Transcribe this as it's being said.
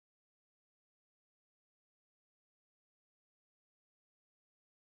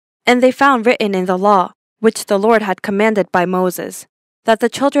And they found written in the law, which the Lord had commanded by Moses, that the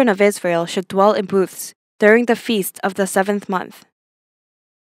children of Israel should dwell in booths during the feast of the 7th month.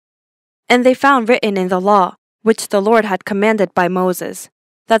 And they found written in the law, which the Lord had commanded by Moses,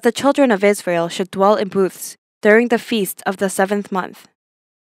 that the children of Israel should dwell in booths during the feast of the 7th month.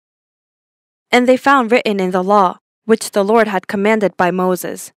 And they found written in the law, which the Lord had commanded by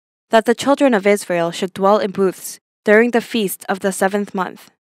Moses, that the children of Israel should dwell in booths during the feast of the 7th month.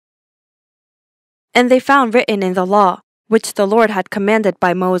 And they found written in the law, which the Lord had commanded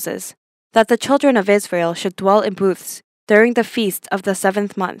by Moses, that the children of Israel should dwell in booths during the feast of the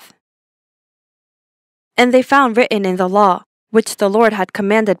 7th month. And they found written in the law, which the Lord had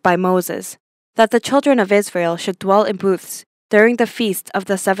commanded by Moses, that the children of Israel should dwell in booths during the feast of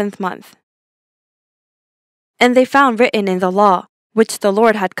the 7th month. And they found written in the law, which the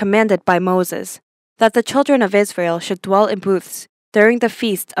Lord had commanded by Moses, that the children of Israel should dwell in booths during the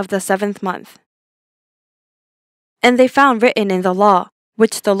feast of the 7th month. And they found written in the law,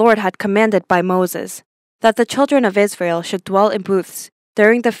 which the Lord had commanded by Moses, that the children of Israel should dwell in booths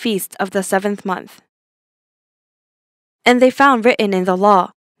during the feast of the 7th month. And they found written in the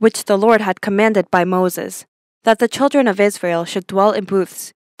law, which the Lord had commanded by Moses, that the children of Israel should dwell in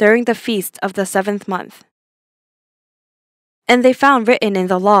booths during the feast of the 7th month. And they found written in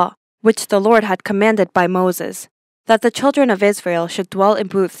the law, which the Lord had commanded by Moses, that the children of Israel should dwell in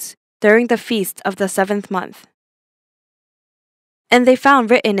booths during the feast of the 7th month. And they found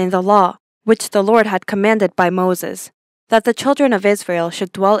written in the law, which the Lord had commanded by Moses, that the children of Israel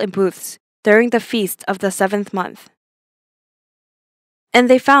should dwell in booths during the feast of the 7th month. And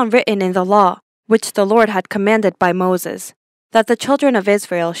they found written in the law, which the Lord had commanded by Moses, that the children of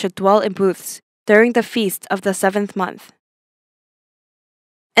Israel should dwell in booths during the feast of the 7th month.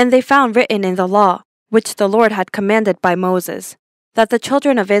 And they found written in the law, which the Lord had commanded by Moses, that the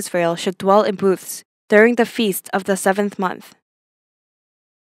children of Israel should dwell in booths during the feast of the 7th month.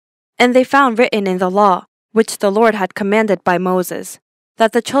 And they found written in the law, which the Lord had commanded by Moses,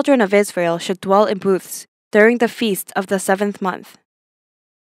 that the children of Israel should dwell in booths during the feast of the 7th month.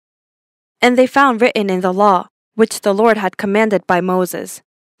 And they found written in the law, which the Lord had commanded by Moses,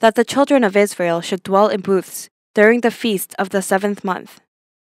 that the children of Israel should dwell in booths during the feast of the 7th month.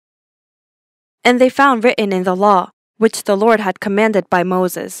 And they found written in the law, which the Lord had commanded by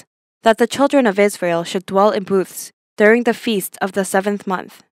Moses, that the children of Israel should dwell in booths during the feast of the 7th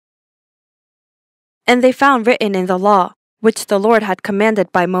month. And they found written in the law, which the Lord had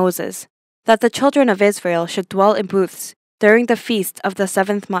commanded by Moses, that the children of Israel should dwell in booths during the feast of the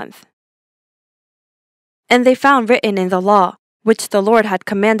 7th month. And they found written in the law, which the Lord had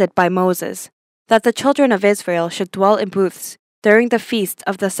commanded by Moses, that the children of Israel should dwell in booths during the feast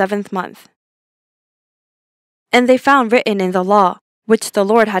of the 7th month. And they found written in the law, which the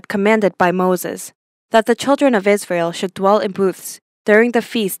Lord had commanded by Moses, that the children of Israel should dwell in booths during the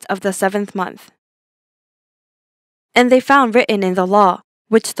feast of the 7th month. And they found written in the law,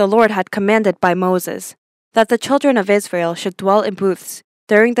 which the Lord had commanded by Moses, that the children of Israel should dwell in booths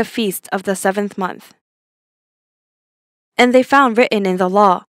during the feast of the 7th month. And they found written in the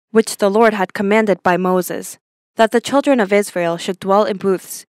law, which the Lord had commanded by Moses, that the children of Israel should dwell in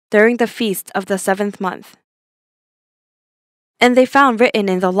booths during the feast of the 7th month. And they found written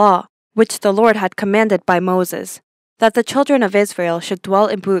in the law, which the Lord had commanded by Moses, that the children of Israel should dwell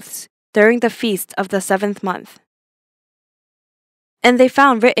in booths during the feast of the 7th month. And they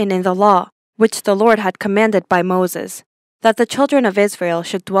found written in the law, which the Lord had commanded by Moses, that the children of Israel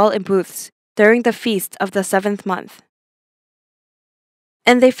should dwell in booths during the feast of the 7th month.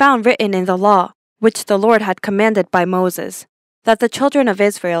 And they found written in the law, which the Lord had commanded by Moses, that the children of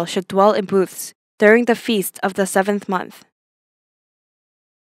Israel should dwell in booths during the feast of the 7th month.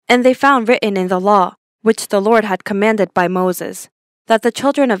 And they found written in the law, which the Lord had commanded by Moses, that the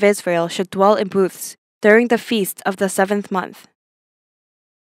children of Israel should dwell in booths during the feast of the 7th month.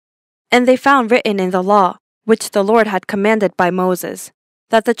 And they found written in the law, which the Lord had commanded by Moses,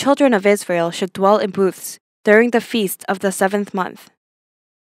 that the children of Israel should dwell in booths during the feast of the 7th month.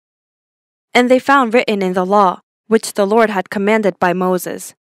 And they found written in the law, which the Lord had commanded by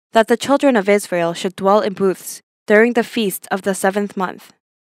Moses, that the children of Israel should dwell in booths during the feast of the 7th month.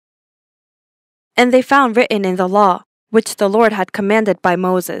 And they found written in the law, which the Lord had commanded by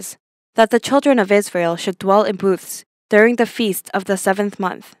Moses, that the children of Israel should dwell in booths during the feast of the 7th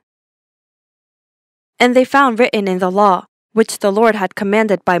month. And they found written in the law, which the Lord had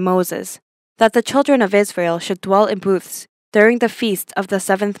commanded by Moses, that the children of Israel should dwell in booths during the feast of the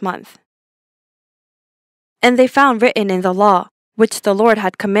 7th month. And they found written in the law, which the Lord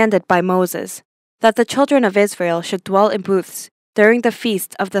had commanded by Moses, that the children of Israel should dwell in booths during the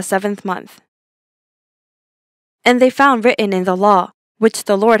feast of the 7th month. And they found written in the law, which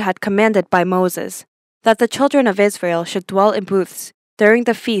the Lord had commanded by Moses, that the children of Israel should dwell in booths during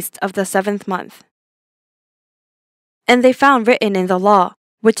the feast of the 7th month. And they found written in the law,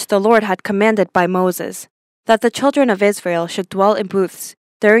 which the Lord had commanded by Moses, that the children of Israel should dwell in booths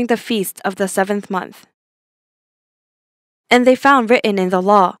during the feast of the 7th month. And they found written in the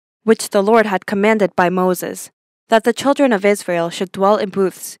law, which the Lord had commanded by Moses, that the children of Israel should dwell in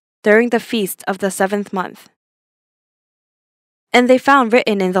booths during the feast of the 7th month. And they found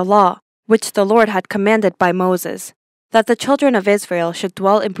written in the law, which the Lord had commanded by Moses, that the children of Israel should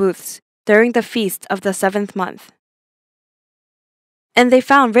dwell in booths during the feast of the 7th month. And they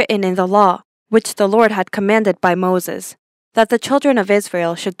found written in the law, which the Lord had commanded by Moses, that the children of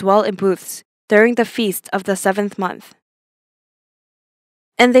Israel should dwell in booths during the feast of the 7th month.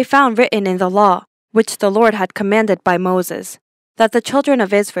 And they found written in the law, which the Lord had commanded by Moses, that the children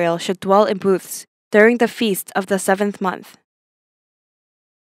of Israel should dwell in booths during the feast of the 7th month.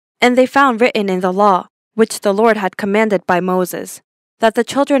 And they found written in the law, which the Lord had commanded by Moses, that the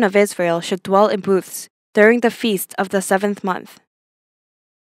children of Israel should dwell in booths during the feast of the 7th month.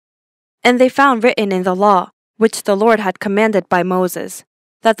 And they found written in the law, which the Lord had commanded by Moses,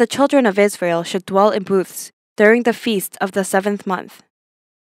 that the children of Israel should dwell in booths during the feast of the 7th month.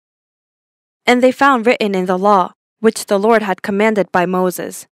 And they found written in the law, which the Lord had commanded by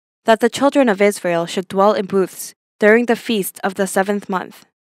Moses, that the children of Israel should dwell in booths during the feast of the 7th month.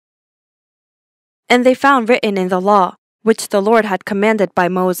 And they found written in the law, which the Lord had commanded by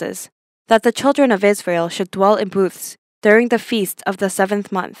Moses, that the children of Israel should dwell in booths during the feast of the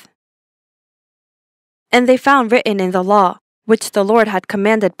 7th month. And they found written in the law, which the Lord had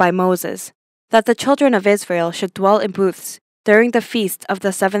commanded by Moses, that the children of Israel should dwell in booths during the feast of the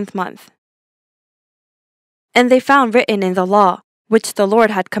 7th month. And they found written in the law, which the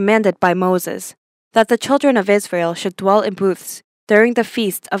Lord had commanded by Moses, that the children of Israel should dwell in booths during the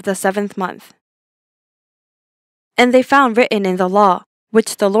feast of the 7th month. And they found written in the law,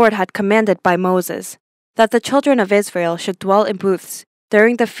 which the Lord had commanded by Moses, that the children of Israel should dwell in booths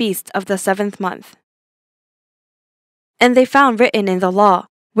during the feast of the 7th month. And they found written in the law,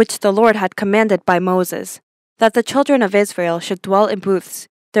 which the Lord had commanded by Moses, that the children of Israel should dwell in booths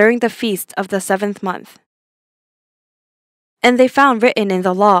during the feast of the 7th month. And they found written in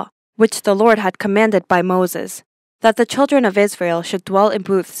the law, which the Lord had commanded by Moses, that the children of Israel should dwell in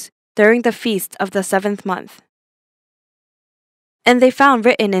booths during the feast of the 7th month. And they found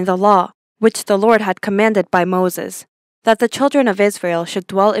written in the law, which the Lord had commanded by Moses, that the children of Israel should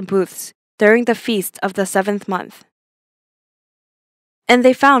dwell in booths during the feast of the 7th month. And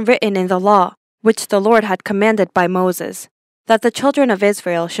they found written in the law, which the Lord had commanded by Moses, that the children of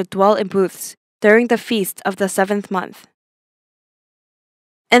Israel should dwell in booths during the feast of the 7th month.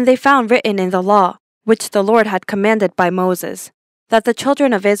 And they found written in the law, which the Lord had commanded by Moses, that the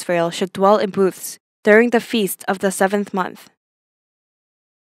children of Israel should dwell in booths during the feast of the 7th month.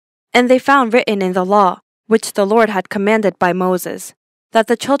 And they found written in the law, which the Lord had commanded by Moses, that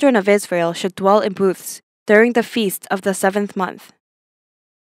the children of Israel should dwell in booths during the feast of the 7th month.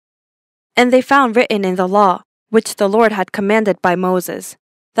 And they found written in the law, which the Lord had commanded by Moses,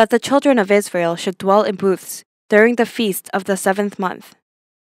 that the children of Israel should dwell in booths during the feast of the 7th month.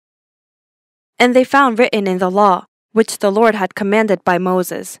 And they found written in the law, which the Lord had commanded by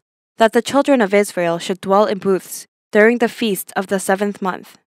Moses, that the children of Israel should dwell in booths during the feast of the 7th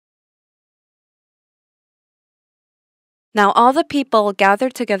month. Now all the people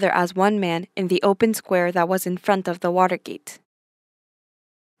gathered together as one man in the open square that was in front of the water gate.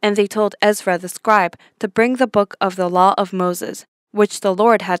 And they told Ezra the scribe to bring the book of the law of Moses, which the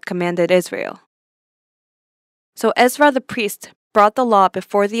Lord had commanded Israel. So Ezra the priest brought the law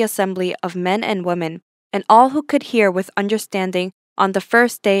before the assembly of men and women, and all who could hear with understanding on the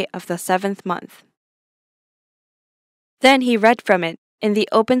first day of the 7th month. Then he read from it in the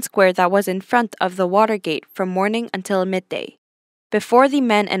open square that was in front of the water gate from morning until midday, before the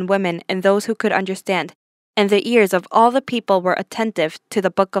men and women and those who could understand, and the ears of all the people were attentive to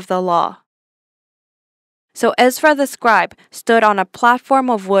the book of the law. So Ezra the scribe stood on a platform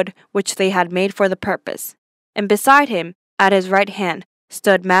of wood which they had made for the purpose, and beside him, at his right hand,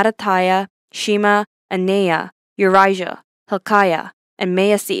 stood Mattithiah, Shema, Anaiah, Urijah, Hilkiah, and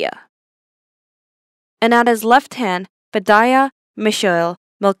Maaseiah. And at his left hand, Pedaiah, Mishael,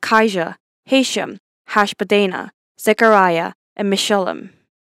 Malchijah, Hashem, Hashbaddanah, Zechariah, and Meshullam.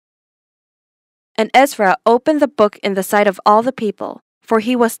 And Ezra opened the book in the sight of all the people, for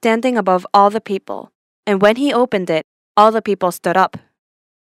he was standing above all the people. And when he opened it, all the people stood up.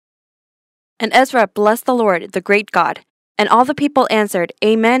 And Ezra blessed the Lord, the great God, And all the people answered,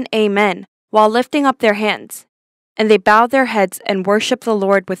 Amen, Amen, while lifting up their hands. And they bowed their heads and worshipped the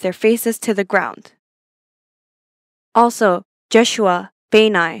Lord with their faces to the ground. Also, Jeshua,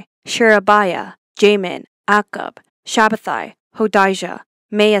 Bani, Sherebiah, Jamin, Akub, Shabbathai, Hodijah,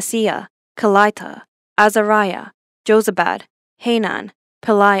 Maaseiah, Kelita, Azariah, Jozabad, Hanan,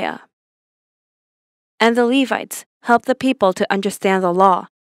 Peliah. And the Levites helped the people to understand the law,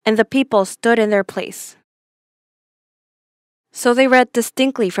 and the people stood in their place. So they read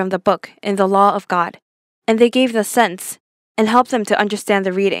distinctly from the book in the law of God, and they gave the sense and helped them to understand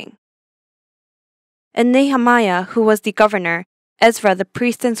the reading. And Nehemiah, who was the governor, Ezra the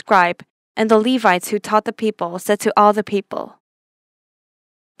priest and scribe, and the Levites who taught the people, said to all the people,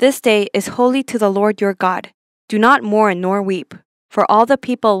 This day is holy to the Lord your God. Do not mourn nor weep, for all the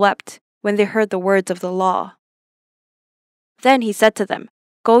people wept when they heard the words of the law. Then he said to them,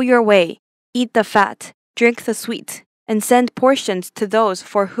 Go your way, eat the fat, drink the sweet, and send portions to those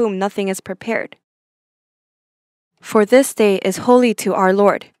for whom nothing is prepared. For this day is holy to our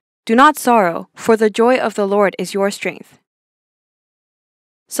Lord. Do not sorrow, for the joy of the Lord is your strength.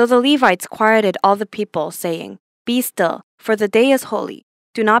 So the Levites quieted all the people, saying, Be still, for the day is holy.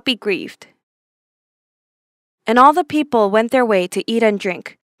 Do not be grieved. And all the people went their way to eat and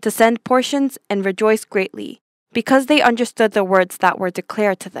drink, to send portions and rejoice greatly, because they understood the words that were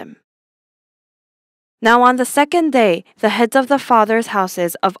declared to them. Now on the second day, the heads of the fathers'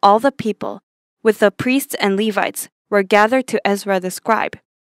 houses of all the people, with the priests and Levites, were gathered to Ezra the scribe,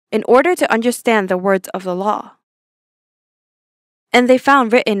 in order to understand the words of the law. And they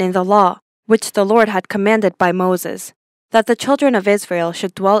found written in the law, which the Lord had commanded by Moses, that the children of Israel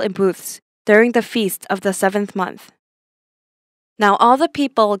should dwell in booths during the feast of the 7th month. Now all the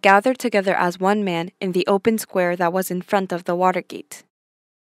people gathered together as one man in the open square that was in front of the water gate.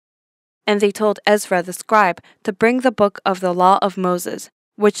 And they told Ezra the scribe to bring the book of the law of Moses,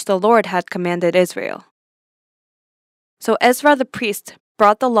 which the Lord had commanded Israel. So Ezra the priest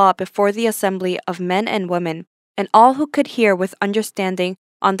brought the law before the assembly of men and women, and all who could hear with understanding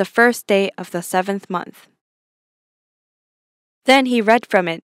on the first day of the 7th month. Then he read from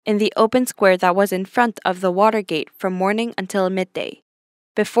it in the open square that was in front of the water gate from morning until midday,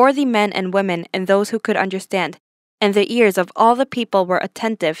 before the men and women and those who could understand, and the ears of all the people were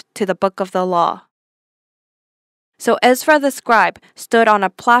attentive to the book of the law. So Ezra the scribe stood on a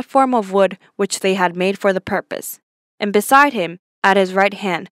platform of wood which they had made for the purpose, and beside him, at his right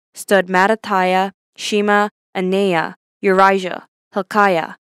hand, stood Mattithiah, Shema, Anaiah, Urijah,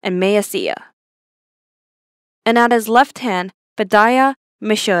 Hilkiah, and Maaseiah. And at his left hand, Pedaiah,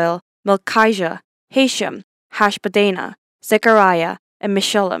 Mishael, Malchijah, Hashem, Hashbaddanah, Zechariah, and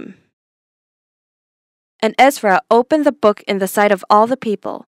Meshullam. And Ezra opened the book in the sight of all the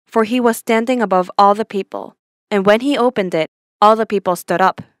people, for he was standing above all the people. And when he opened it, all the people stood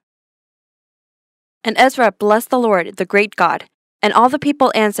up. And Ezra blessed the Lord, the great God, and all the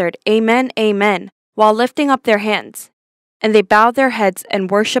people answered, Amen, Amen, while lifting up their hands. And they bowed their heads and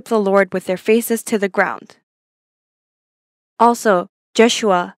worshipped the Lord with their faces to the ground. Also,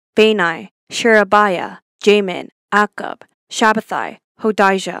 Jeshua, Bani, Sherebiah, Jamin, Akub, Shabbathai,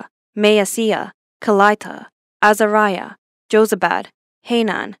 Hodijah, Maaseiah, Kelita, Azariah, Jozabad,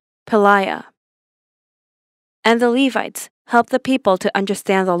 Hanan, Peliah. And the Levites helped the people to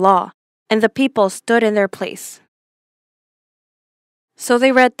understand the law, and the people stood in their place. So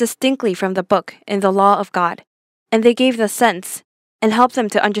they read distinctly from the book in the law of God, and they gave the sense and helped them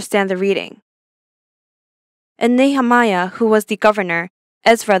to understand the reading. And Nehemiah, who was the governor,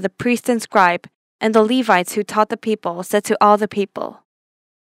 Ezra the priest and scribe, and the Levites who taught the people, said to all the people,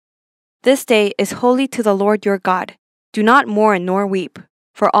 This day is holy to the Lord your God. Do not mourn nor weep,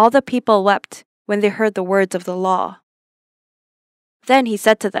 for all the people wept when they heard the words of the law. Then he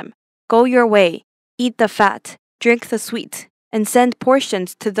said to them, Go your way, eat the fat, drink the sweet, and send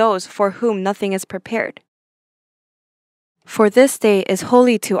portions to those for whom nothing is prepared. For this day is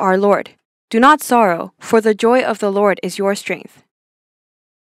holy to our Lord. Do not sorrow, for the joy of the Lord is your strength.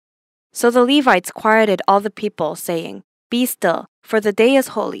 So the Levites quieted all the people, saying, Be still, for the day is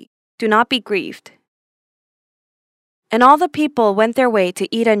holy. Do not be grieved. And all the people went their way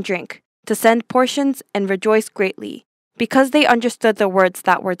to eat and drink, to send portions and rejoice greatly, because they understood the words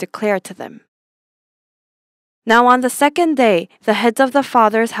that were declared to them. Now on the second day, the heads of the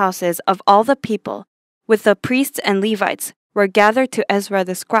fathers' houses of all the people, with the priests and Levites, were gathered to Ezra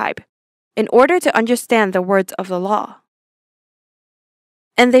the scribe, in order to understand the words of the law.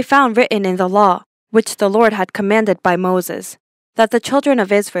 And they found written in the law, which the Lord had commanded by Moses, that the children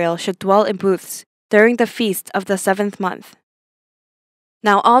of Israel should dwell in booths during the feast of the 7th month.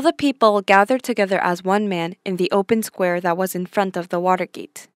 Now all the people gathered together as one man in the open square that was in front of the water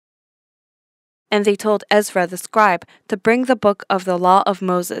gate. And they told Ezra the scribe to bring the book of the law of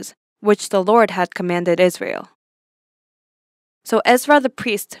Moses, which the Lord had commanded Israel. So Ezra the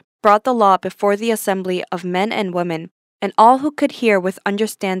priest brought the law before the assembly of men and women, and all who could hear with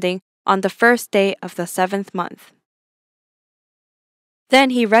understanding on the first day of the 7th month.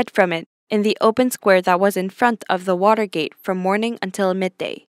 Then he read from it in the open square that was in front of the water gate from morning until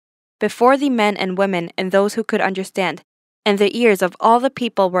midday, before the men and women and those who could understand, and the ears of all the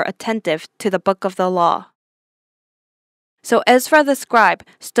people were attentive to the book of the law. So Ezra the scribe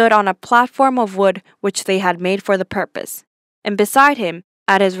stood on a platform of wood which they had made for the purpose, and beside him,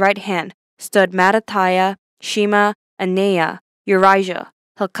 at his right hand, stood Mattithiah, Shema, Anaiah, Urijah,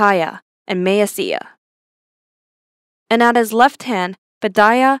 Hilkiah, and Maaseiah. And at his left hand,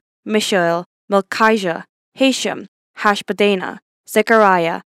 Pedaiah, Mishael, Malchijah, Hashem, Hashbaddanah,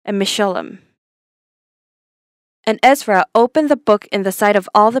 Zechariah, and Meshullam. And Ezra opened the book in the sight of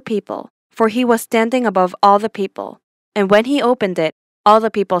all the people, for he was standing above all the people. And when he opened it, all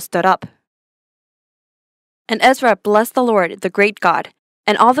the people stood up. And Ezra blessed the Lord, the great God,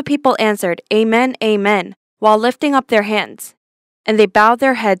 and all the people answered, Amen, Amen, while lifting up their hands. And they bowed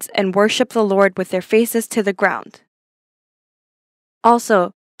their heads and worshipped the Lord with their faces to the ground.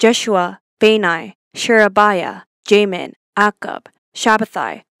 Also, Jeshua, Bani, Sherebiah, Jamin, Akab,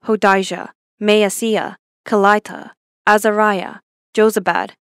 Shabbathai, Hodijah, Maaseiah, Kelita, Azariah,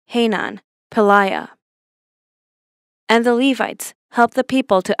 Jozabad, Hanan, Peliah. And the Levites helped the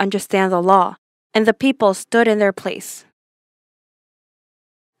people to understand the law, and the people stood in their place.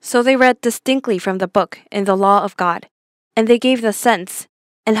 So they read distinctly from the book in the law of God, and they gave the sense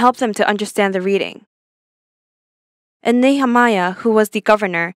and helped them to understand the reading. And Nehemiah, who was the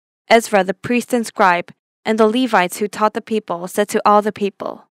governor, Ezra the priest and scribe, and the Levites who taught the people, said to all the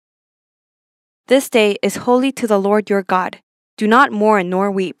people, This day is holy to the Lord your God. Do not mourn nor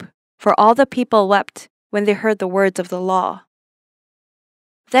weep, for all the people wept when they heard the words of the law.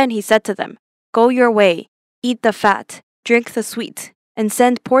 Then he said to them, Go your way, eat the fat, drink the sweet, and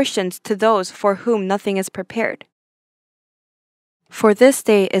send portions to those for whom nothing is prepared. For this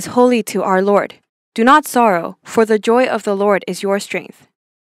day is holy to our Lord. Do not sorrow, for the joy of the Lord is your strength.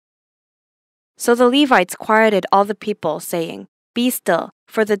 So the Levites quieted all the people, saying, Be still,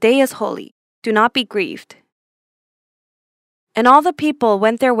 for the day is holy. Do not be grieved. And all the people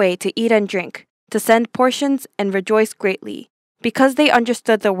went their way to eat and drink, to send portions and rejoice greatly, because they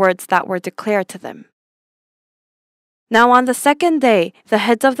understood the words that were declared to them. Now on the 2nd day, the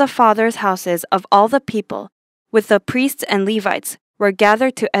heads of the fathers' houses of all the people, with the priests and Levites, were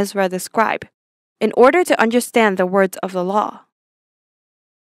gathered to Ezra the scribe, in order to understand the words of the law.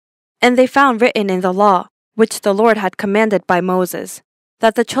 And they found written in the law, which the Lord had commanded by Moses,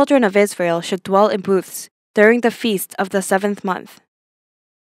 that the children of Israel should dwell in booths during the feast of the 7th month.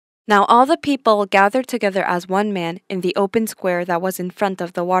 Now all the people gathered together as one man in the open square that was in front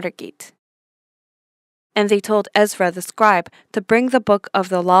of the water gate. And they told Ezra the scribe to bring the book of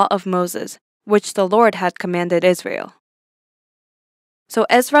the law of Moses, which the Lord had commanded Israel. So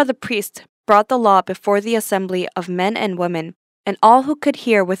Ezra the priest brought the law before the assembly of men and women, and all who could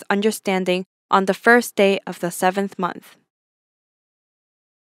hear with understanding on the first day of the 7th month.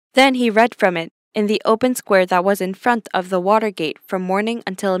 Then he read from it in the open square that was in front of the water gate from morning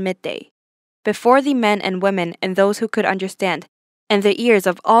until midday, before the men and women and those who could understand, and the ears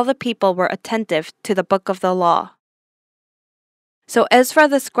of all the people were attentive to the book of the law. So Ezra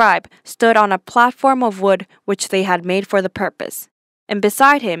the scribe stood on a platform of wood which they had made for the purpose, and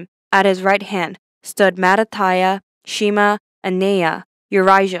beside him, at his right hand, stood Mattithiah, Shema, Anaiah,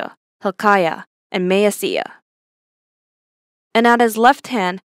 Urijah, Hilkiah, and Maaseiah. And at his left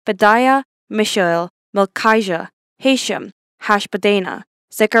hand, Pedaiah, Mishael, Malchijah, Hashem, Hashbaddanah,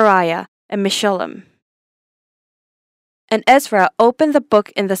 Zechariah, and Meshullam. And Ezra opened the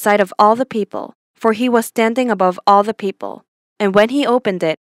book in the sight of all the people, for he was standing above all the people. And when he opened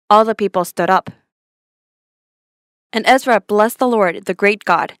it, all the people stood up. And Ezra blessed the Lord, the great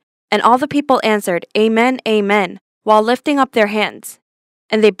God, and all the people answered, Amen, Amen, while lifting up their hands.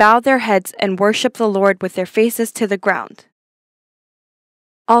 And they bowed their heads and worshipped the Lord with their faces to the ground.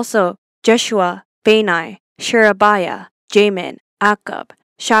 Also, Jeshua, Bani, Sherebiah, Jamin, Akab,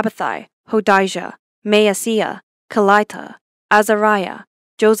 Shabbathai, Hodijah, Maaseiah, Kelita, Azariah,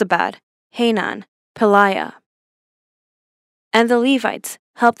 Jozabad, Hanan, Peliah. And the Levites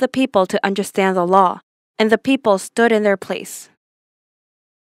helped the people to understand the law, and the people stood in their place.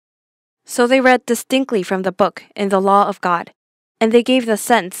 So they read distinctly from the book in the law of God, and they gave the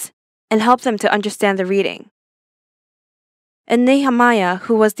sense and helped them to understand the reading. And Nehemiah,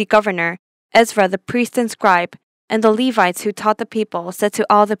 who was the governor, Ezra the priest and scribe, and the Levites who taught the people said to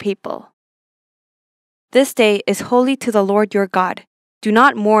all the people, "This day is holy to the Lord your God. Do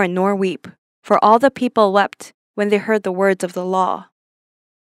not mourn nor weep." For all the people wept when they heard the words of the law.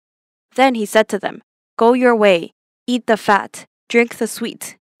 Then he said to them, "Go your way, eat the fat, drink the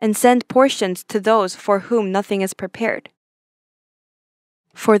sweet, and send portions to those for whom nothing is prepared.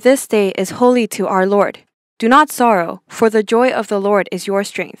 For this day is holy to our Lord. Do not sorrow, for the joy of the Lord is your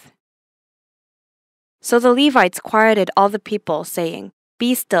strength." So the Levites quieted all the people, saying,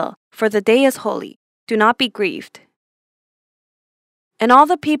 "Be still, for the day is holy. Do not be grieved." And all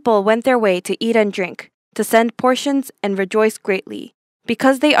the people went their way to eat and drink, to send portions and rejoice greatly,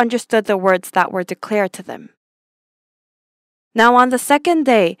 because they understood the words that were declared to them. Now on the second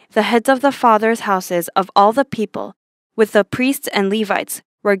day, the heads of the fathers' houses of all the people, with the priests and Levites,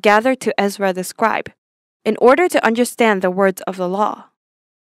 were gathered to Ezra the scribe, in order to understand the words of the law.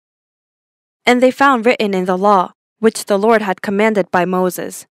 And they found written in the law, which the Lord had commanded by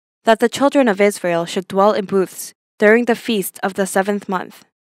Moses, that the children of Israel should dwell in booths during the feast of the 7th month.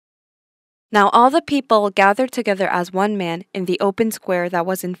 Now all the people gathered together as one man in the open square that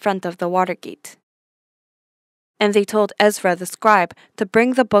was in front of the water gate. And they told Ezra the scribe to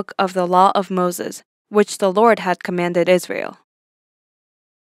bring the book of the law of Moses, which the Lord had commanded Israel.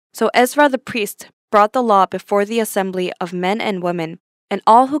 So Ezra the priest brought the law before the assembly of men and women, and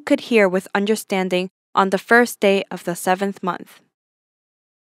all who could hear with understanding on the first day of the 7th month.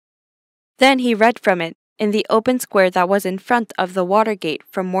 Then he read from it in the open square that was in front of the water gate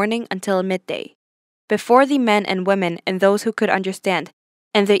from morning until midday, before the men and women and those who could understand,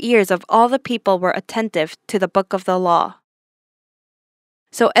 and the ears of all the people were attentive to the book of the law.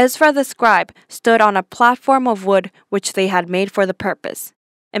 So Ezra the scribe stood on a platform of wood which they had made for the purpose,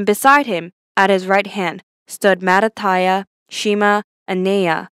 and beside him, at his right hand, stood Mattithiah, Shema,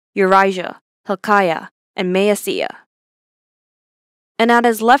 Anaiah, Urijah, Hilkiah, and Maaseiah. And at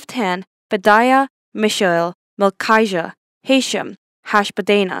his left hand, Pedaiah, Mishael, Malchijah, Hashem,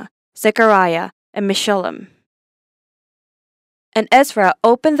 Hashbaddanah, Zechariah, and Meshullam. And Ezra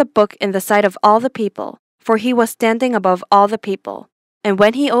opened the book in the sight of all the people, for he was standing above all the people. And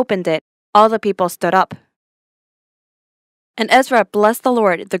when he opened it, all the people stood up. And Ezra blessed the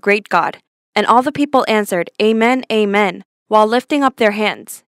Lord, the great God, and all the people answered, "Amen, Amen," while lifting up their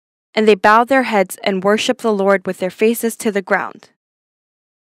hands. And they bowed their heads and worshipped the Lord with their faces to the ground.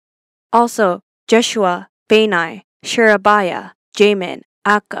 Also, Jeshua, Bani, Sherebiah, Jamin,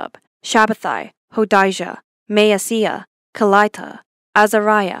 Akab, Shabbathai, Hodijah, Maaseiah, Kelita,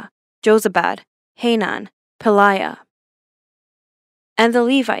 Azariah, Jozabad, Hanan, Peliah. And the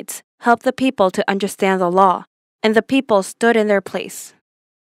Levites helped the people to understand the law, and the people stood in their place.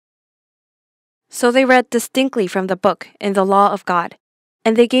 So they read distinctly from the book in the law of God,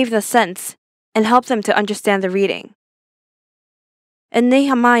 and they gave the sense and helped them to understand the reading. And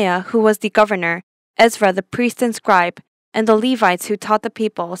Nehemiah, who was the governor, Ezra the priest and scribe, and the Levites who taught the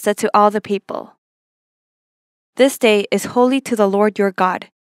people said to all the people, "This day is holy to the Lord your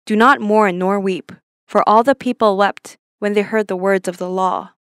God. Do not mourn nor weep." For all the people wept when they heard the words of the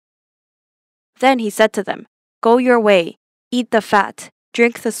law. Then he said to them, "Go your way, eat the fat,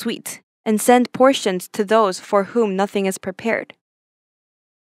 drink the sweet, and send portions to those for whom nothing is prepared.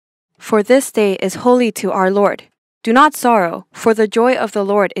 For this day is holy to our Lord. Do not sorrow, for the joy of the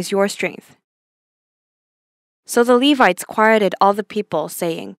Lord is your strength." So the Levites quieted all the people,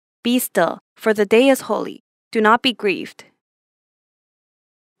 saying, "Be still, for the day is holy. Do not be grieved."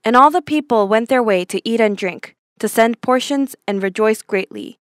 And all the people went their way to eat and drink, to send portions and rejoice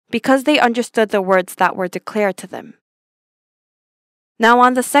greatly, because they understood the words that were declared to them. Now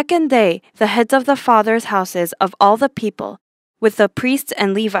on the second day, the heads of the fathers' houses of all the people, with the priests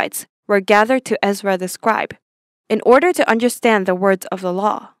and Levites, were gathered to Ezra the scribe, in order to understand the words of the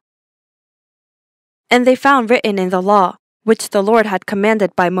law. And they found written in the law, which the Lord had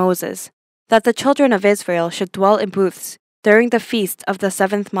commanded by Moses, that the children of Israel should dwell in booths during the feast of the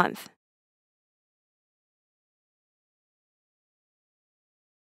 7th month.